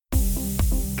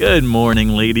Good morning,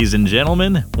 ladies and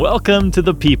gentlemen. Welcome to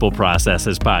the People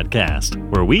Processes Podcast,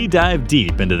 where we dive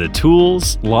deep into the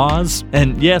tools, laws,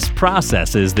 and yes,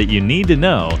 processes that you need to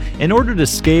know in order to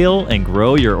scale and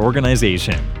grow your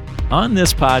organization. On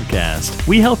this podcast,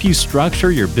 we help you structure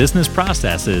your business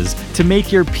processes to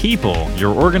make your people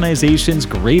your organization's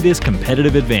greatest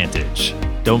competitive advantage.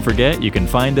 Don't forget, you can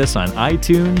find us on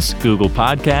iTunes, Google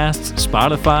Podcasts,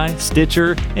 Spotify,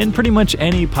 Stitcher, and pretty much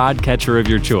any podcatcher of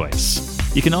your choice.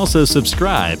 You can also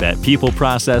subscribe at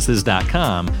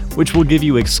peopleprocesses.com, which will give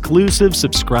you exclusive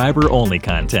subscriber-only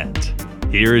content.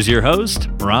 Here is your host,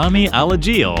 Rami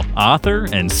Alagil, author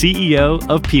and CEO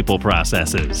of People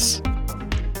Processes.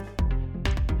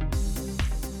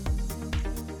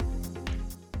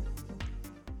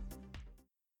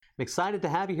 I'm excited to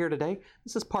have you here today.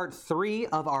 This is part 3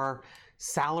 of our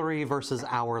salary versus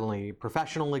hourly,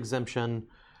 professional exemption,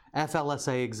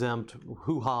 FLSA exempt,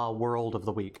 hoo-ha world of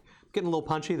the week. Getting a little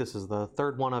punchy. This is the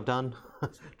third one I've done.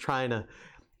 Trying to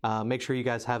make sure you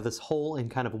guys have this whole in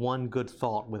kind of one good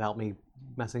thought without me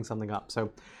messing something up.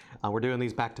 So we're doing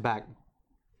these back to back.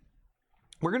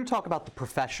 We're going to talk about the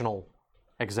professional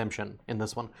exemption in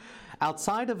this one.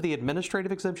 Outside of the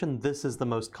administrative exemption, this is the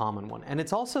most common one. And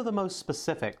it's also the most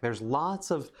specific. There's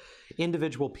lots of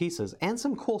individual pieces and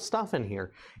some cool stuff in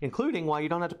here, including why you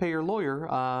don't have to pay your lawyer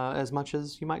as much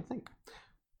as you might think.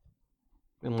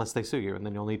 Unless they sue you, and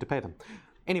then you'll need to pay them.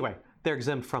 Anyway, they're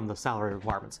exempt from the salary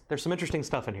requirements. There's some interesting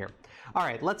stuff in here. All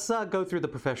right, let's go through the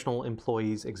professional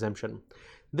employees exemption.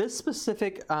 This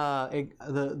specific,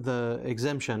 the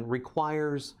exemption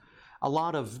requires a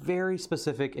lot of very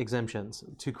specific exemptions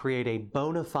to create a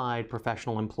bona fide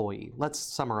professional employee. Let's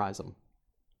summarize them.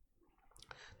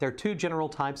 There are 2 general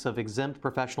types of exempt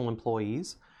professional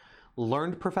employees: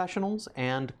 learned professionals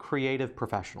and creative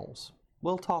professionals.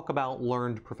 We'll talk about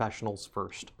learned professionals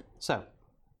first. So,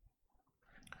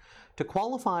 to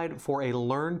qualify for a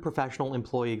learned professional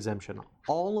employee exemption,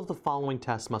 all of the following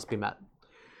tests must be met.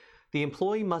 The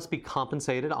employee must be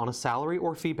compensated on a salary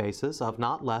or fee basis of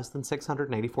not less than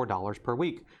 $684 per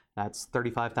week. That's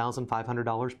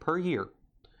 $35,500 per year.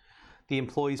 The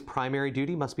employee's primary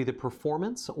duty must be the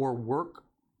performance of work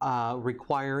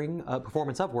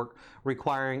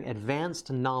requiring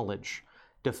advanced knowledge,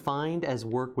 defined as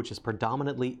work which is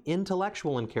predominantly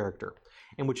intellectual in character,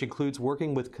 and which includes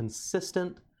working with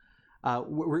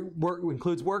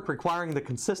includes work requiring the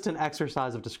consistent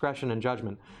exercise of discretion and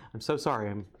judgment. I'm so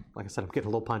sorry. Like I said, I'm getting a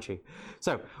little punchy.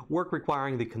 So, work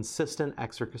requiring the consistent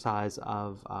exercise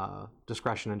of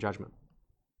discretion and judgment.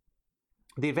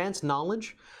 The advanced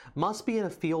knowledge must be in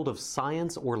a field of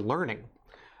science or learning.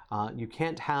 You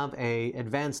can't have an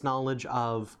advanced knowledge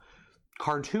of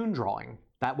cartoon drawing.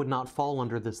 That would not fall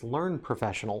under this learned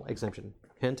professional exemption.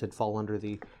 Hint, it'd fall under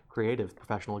the creative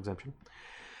professional exemption.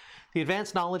 The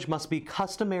advanced knowledge must be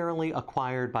customarily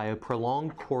acquired by a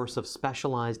prolonged course of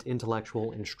specialized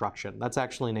intellectual instruction. That's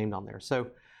actually named on there.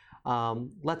 So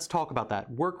let's talk about that.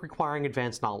 Work requiring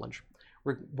advanced knowledge.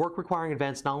 Work requiring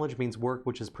advanced knowledge means work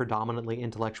which is predominantly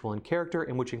intellectual in character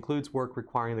and which includes work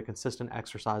requiring the consistent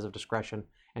exercise of discretion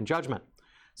and judgment.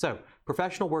 So,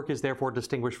 professional work is therefore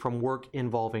distinguished from work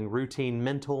involving routine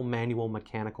mental, manual,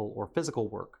 mechanical, or physical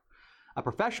work. A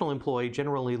professional employee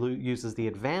generally uses the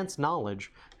advanced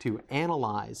knowledge to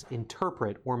analyze,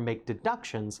 interpret, or make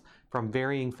deductions from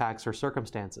varying facts or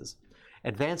circumstances.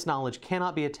 Advanced knowledge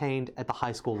cannot be attained at the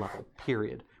high school level,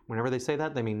 period. Whenever they say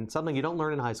that, they mean something you don't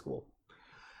learn in high school.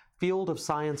 Field of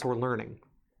science or learning.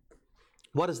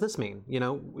 What does this mean? You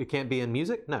know, it can't be in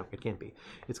music? No, it can't be.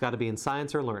 It's got to be in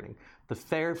science or learning.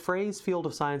 The phrase field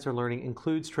of science or learning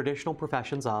includes traditional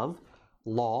professions of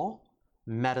law,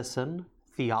 medicine,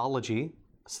 theology,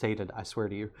 stated, I swear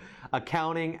to you,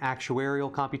 accounting,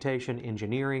 actuarial computation,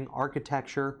 engineering,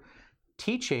 architecture,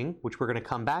 teaching, which we're going to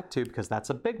come back to because that's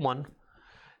a big one,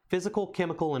 physical,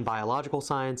 chemical, and biological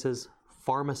sciences,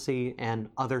 pharmacy, and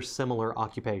other similar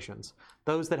occupations.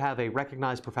 Those that have a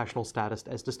recognized professional status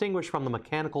as distinguished from the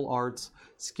mechanical arts,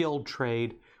 skilled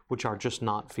trade, which are just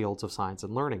not fields of science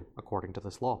and learning, according to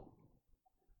this law.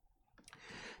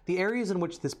 The areas in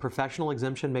which this professional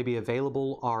exemption may be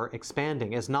available are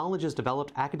expanding. As knowledge is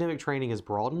developed, academic training is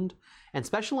broadened, and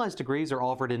specialized degrees are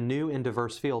offered in new and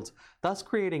diverse fields, thus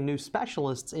creating new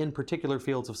specialists in particular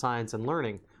fields of science and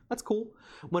learning. That's cool.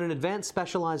 When an advanced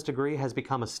specialized degree has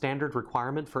become a standard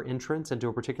requirement for entrance into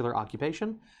a particular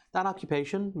occupation, that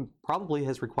occupation probably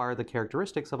has required the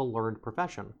characteristics of a learned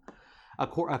profession.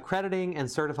 Accrediting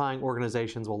and certifying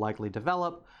organizations will likely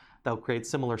develop. They'll create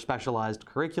similar specialized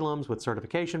curriculums with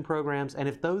certification programs, and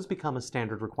if those become a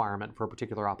standard requirement for a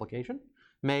particular application,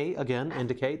 may, again,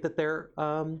 indicate that they're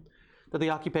that the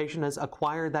occupation has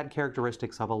acquired that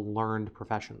characteristics of a learned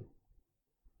profession.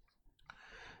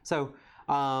 So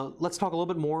let's talk a little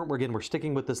bit more. Again, we're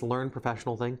sticking with this learned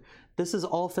professional thing. This is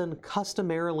often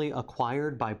customarily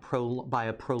acquired by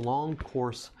a prolonged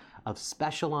course of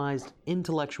specialized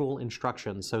intellectual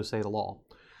instruction, so say the law.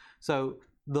 So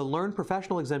the learned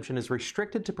professional exemption is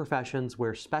restricted to professions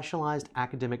where specialized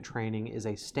academic training is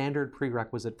a standard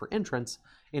prerequisite for entrance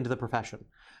into the profession.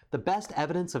 The best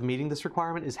evidence of meeting this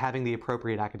requirement is having the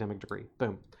appropriate academic degree.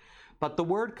 Boom. But the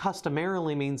word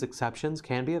customarily means exceptions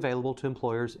can be available to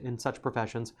employers in such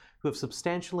professions who have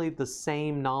substantially the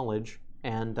same knowledge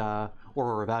and or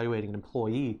are evaluating an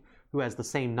employee who has the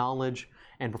same knowledge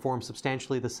and performs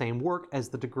substantially the same work as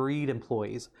the degreed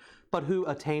employees, but who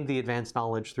attained the advanced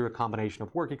knowledge through a combination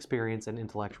of work experience and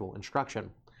intellectual instruction.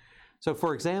 So,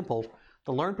 for example,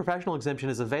 the learned professional exemption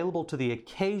is available to the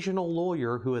occasional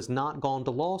lawyer who has not gone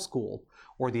to law school,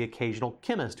 or the occasional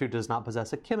chemist who does not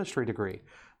possess a chemistry degree.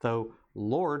 Though,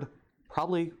 Lord,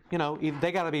 probably,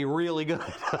 they got to be really good,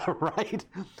 right?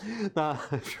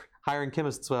 Hiring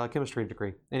chemists with a chemistry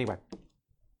degree. Anyway.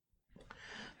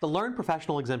 The learned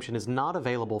professional exemption is not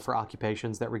available for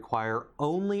occupations that require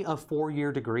only a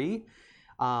 4-year degree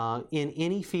in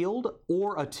any field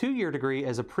or a 2-year degree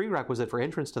as a prerequisite for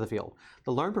entrance to the field.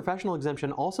 The learned professional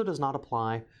exemption also does not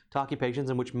apply to occupations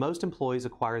in which most employees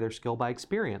acquire their skill by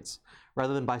experience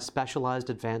rather than by specialized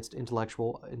advanced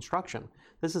intellectual instruction.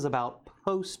 This is about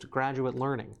postgraduate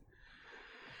learning.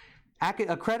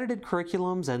 Accredited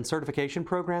curriculums and certification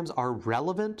programs are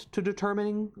relevant to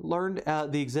determining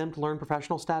the exempt learned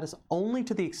professional status only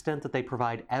to the extent that they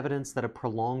provide evidence that a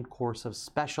prolonged course of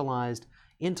specialized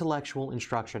intellectual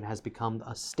instruction has become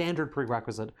a standard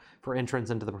prerequisite for entrance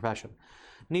into the profession.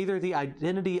 Neither the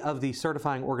identity of the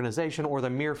certifying organization or the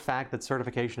mere fact that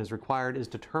certification is required is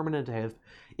determinative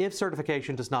if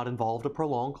certification does not involve a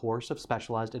prolonged course of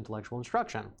specialized intellectual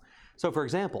instruction. So, for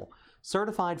example,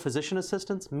 certified physician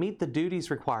assistants meet the duties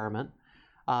requirement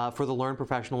for the learned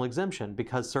professional exemption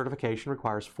because certification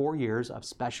requires 4 years of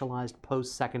specialized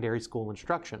post-secondary school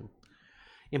instruction.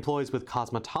 Employees with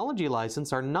cosmetology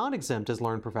license are not exempt as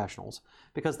learned professionals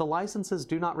because the licenses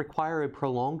do not require a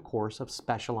prolonged course of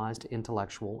specialized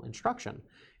intellectual instruction.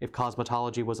 If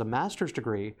cosmetology was a master's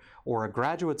degree or a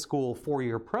graduate school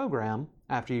 4-year program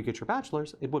after you get your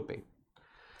bachelor's, it would be.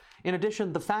 In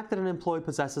addition, the fact that an employee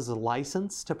possesses a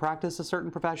license to practice a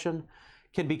certain profession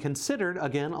can be considered,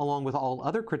 again, along with all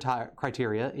other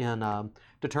criteria in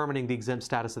determining the exempt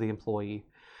status of the employee.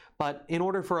 But in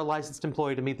order for a licensed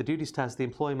employee to meet the duties test, the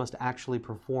employee must actually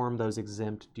perform those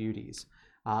exempt duties.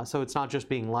 So it's not just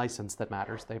being licensed that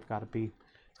matters. It's got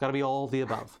to be all of the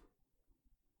above.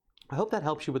 I hope that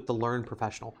helps you with the learned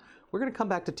professional. We're going to come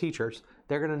back to teachers.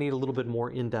 They're going to need a little bit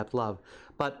more in-depth love.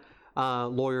 But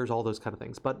lawyers, all those kind of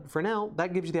things. But for now,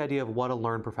 that gives you the idea of what a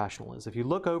learned professional is. If you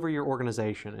look over your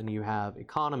organization and you have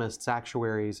economists,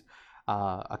 actuaries,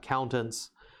 accountants,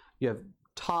 you have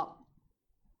top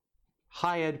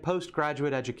high-ed,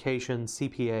 postgraduate education,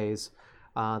 CPAs,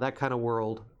 that kind of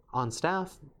world on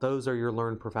staff, those are your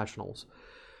learned professionals.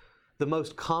 The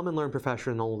most common learned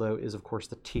professional, though, is, of course,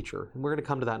 the teacher. And we're going to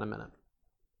come to that in a minute.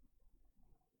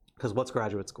 Because what's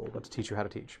graduate school but to teach you how to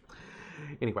teach?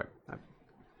 Anyway,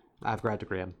 I have a grad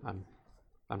degree.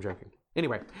 I'm joking.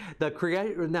 Anyway,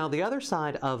 now the other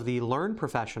side of the learned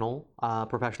professional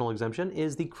exemption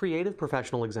is the creative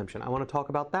professional exemption. I want to talk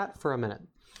about that for a minute.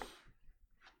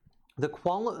 To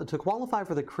qualify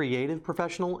for the creative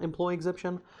professional employee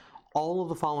exemption, all of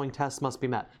the following tests must be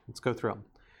met. Let's go through them.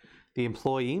 The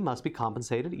employee must be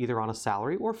compensated either on a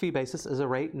salary or fee basis as a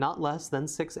rate not less than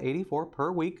 $684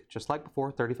 per week, just like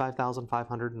before,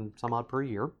 $35,500 and some odd per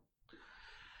year.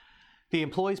 The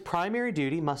employee's primary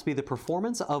duty must be the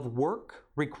performance of work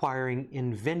requiring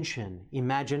invention,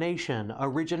 imagination,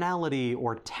 originality,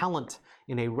 or talent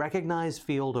in a recognized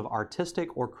field of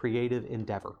artistic or creative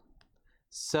endeavor.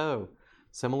 So,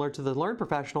 similar to the learned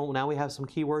professional, now we have some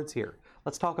key words here.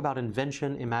 Let's talk about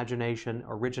invention, imagination,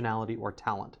 originality, or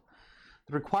talent.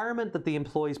 The requirement that the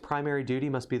employee's primary duty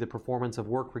must be the performance of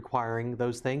work requiring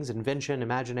those things, invention,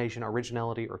 imagination,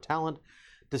 originality, or talent,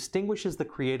 distinguishes the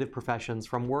creative professions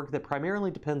from work that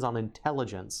primarily depends on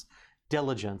intelligence,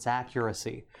 diligence,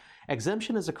 accuracy.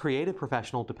 Exemption as a creative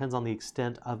professional depends on the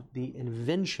extent of the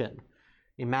invention,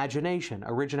 imagination,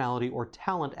 originality, or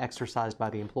talent exercised by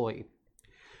the employee.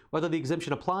 Whether the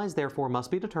exemption applies, therefore,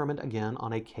 must be determined again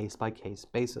on a case-by-case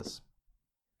basis.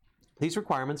 These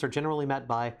requirements are generally met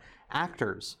by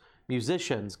actors,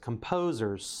 musicians,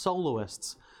 composers,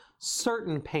 soloists,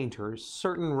 certain painters,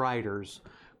 certain writers,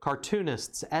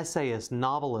 cartoonists, essayists,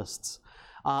 novelists,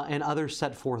 and others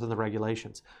set forth in the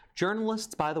regulations.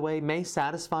 Journalists, by the way, may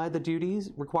satisfy the duties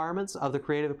requirements of the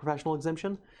creative and professional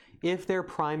exemption if their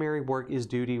primary work is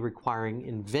duty requiring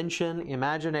invention,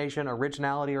 imagination,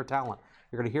 originality, or talent.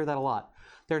 You're going to hear that a lot.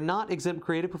 They're not exempt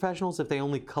creative professionals if they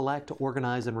only collect,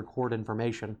 organize, and record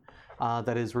information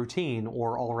that is routine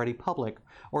or already public,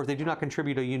 or if they do not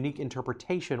contribute a unique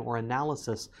interpretation or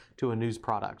analysis to a news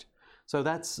product. So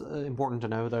that's important to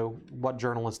know, though, what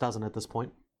journalist doesn't at this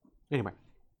point. Anyway.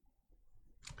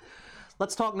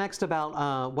 Let's talk next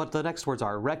about what the next words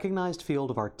are. Recognized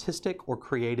field of artistic or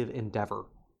creative endeavor.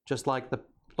 Just like the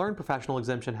learned professional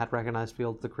exemption had recognized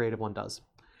fields, the creative one does.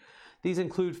 These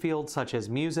include fields such as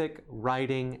music,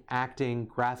 writing, acting,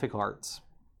 graphic arts.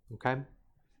 Okay?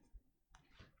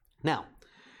 Now,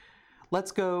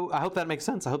 let's go. I hope that makes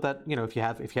sense. I hope that, if you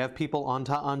have people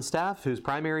on staff whose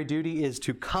primary duty is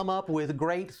to come up with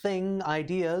great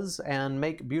ideas and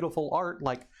make beautiful art,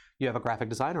 like you have a graphic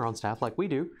designer on staff like we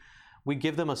do, we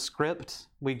give them a script.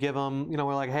 We give them,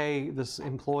 we're like, hey, this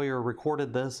employer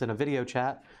recorded this in a video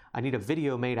chat. I need a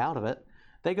video made out of it.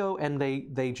 They go and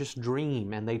they just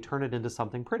dream and they turn it into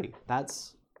something pretty.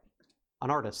 That's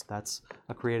an artist. That's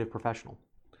a creative professional.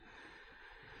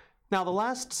 Now, the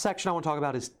last section I want to talk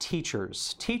about is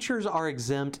teachers. Teachers are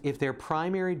exempt if their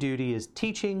primary duty is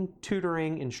teaching,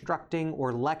 tutoring, instructing,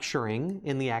 or lecturing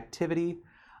in the activity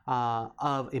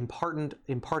of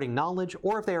imparting knowledge,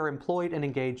 or if they are employed and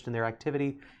engaged in their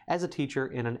activity as a teacher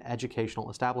in an educational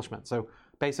establishment. So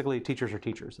basically, teachers are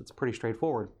teachers. It's pretty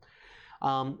straightforward.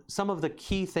 Some of the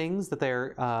key things that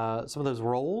some of those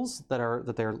roles that are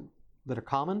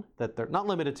common, that they're not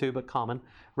limited to, but common: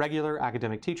 regular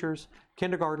academic teachers,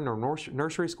 kindergarten or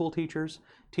nursery school teachers,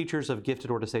 teachers of gifted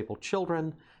or disabled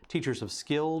children, teachers of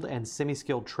skilled and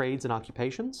semi-skilled trades and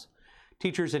occupations,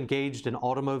 teachers engaged in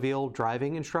automobile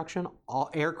driving instruction,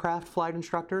 aircraft flight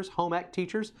instructors, home ec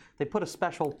teachers. They put a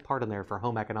special part in there for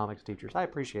home economics teachers. I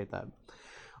appreciate that.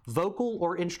 Vocal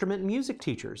or instrument music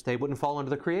teachers. They wouldn't fall under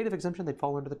the creative exemption. They'd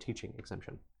fall under the teaching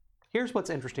exemption. Here's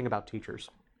what's interesting about teachers.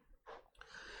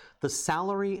 The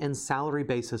salary and salary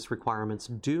basis requirements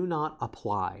do not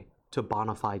apply to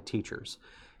bona fide teachers.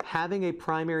 Having a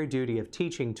primary duty of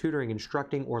teaching, tutoring,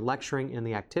 instructing, or lecturing in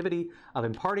the activity of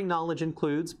imparting knowledge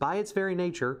includes, by its very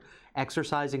nature,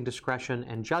 exercising discretion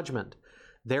and judgment.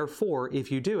 Therefore,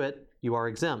 if you do it, you are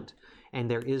exempt,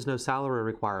 and there is no salary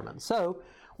requirement. So,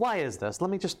 why is this? Let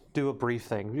me just do a brief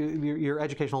thing. Your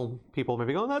educational people may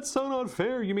be going, that's so not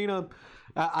fair. You mean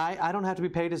I don't have to be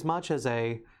paid as much as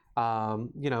a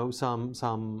some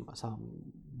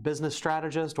business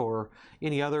strategist or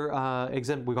any other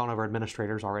exempt. We've gone over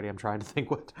administrators already. I'm trying to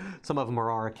think what some of them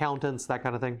are accountants, that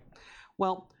kind of thing.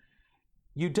 Well,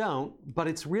 you don't, but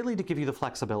it's really to give you the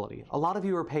flexibility. A lot of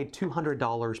you are paid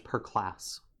 $200 per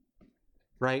class,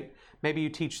 right? Maybe you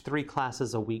teach 3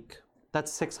 classes a week.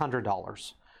 That's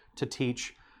 $600 to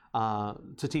teach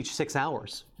 6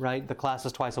 hours, right? The class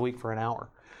is twice a week for an hour.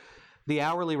 The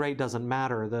hourly rate doesn't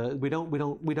matter. We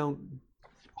don't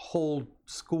hold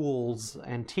schools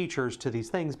and teachers to these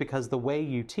things because the way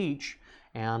you teach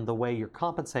and the way you're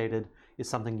compensated is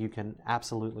something you can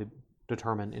absolutely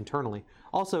determine internally.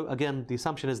 Also, again, the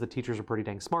assumption is that teachers are pretty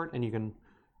dang smart and you can,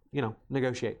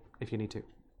 negotiate if you need to.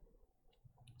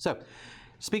 So,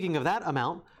 speaking of that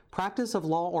amount, practice of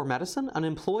law or medicine, an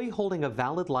employee holding a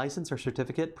valid license or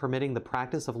certificate permitting the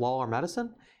practice of law or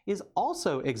medicine is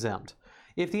also exempt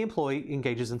if the employee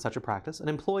engages in such a practice. An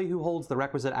employee who holds the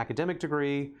requisite academic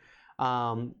degree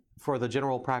for the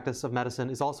general practice of medicine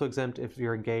is also exempt if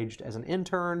you're engaged as an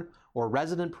intern or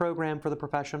resident program for the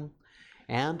profession.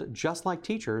 And just like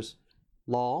teachers,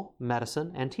 law,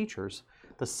 medicine, and teachers,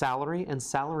 the salary and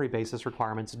salary basis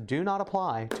requirements do not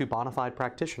apply to bona fide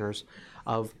practitioners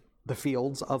of the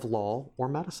fields of law or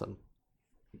medicine.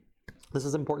 This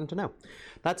is important to know.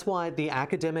 That's why the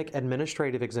academic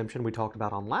administrative exemption we talked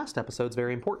about on last episode is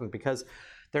very important, because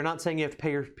they're not saying you have to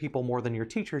pay your people more than your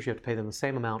teachers. You have to pay them the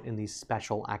same amount in these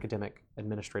special academic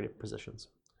administrative positions.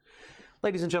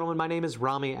 Ladies and gentlemen, my name is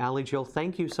Rami Alijil.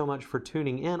 Thank you so much for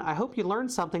tuning in. I hope you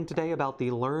learned something today about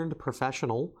the learned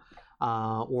professional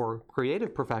or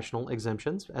creative professional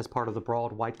exemptions as part of the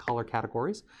broad white-collar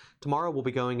categories. Tomorrow we'll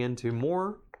be going into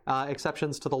more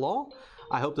exceptions to the law.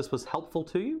 I hope this was helpful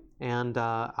to you, and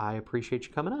I appreciate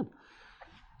you coming in.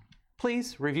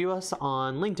 Please review us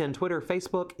on LinkedIn, Twitter,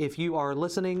 Facebook. If you are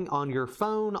listening on your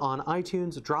phone, on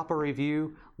iTunes, drop a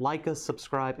review, like us,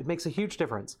 subscribe. It makes a huge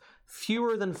difference.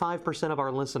 Fewer than 5% of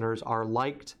our listeners are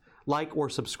like or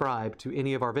subscribe to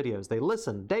any of our videos. They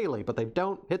listen daily, but they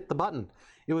don't hit the button.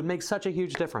 It would make such a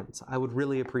huge difference. I would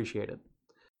really appreciate it.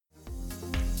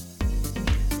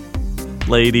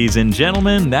 Ladies and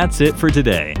gentlemen, that's it for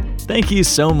today. Thank you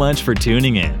so much for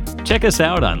tuning in. Check us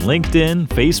out on LinkedIn,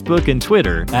 Facebook, and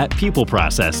Twitter at People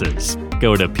Processes.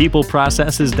 Go to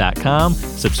peopleprocesses.com,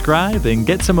 subscribe, and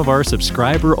get some of our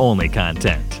subscriber-only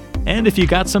content. And if you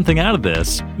got something out of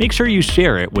this, make sure you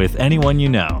share it with anyone you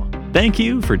know. Thank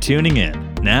you for tuning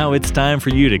in. Now it's time for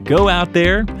you to go out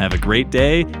there, have a great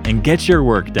day, and get your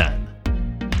work done.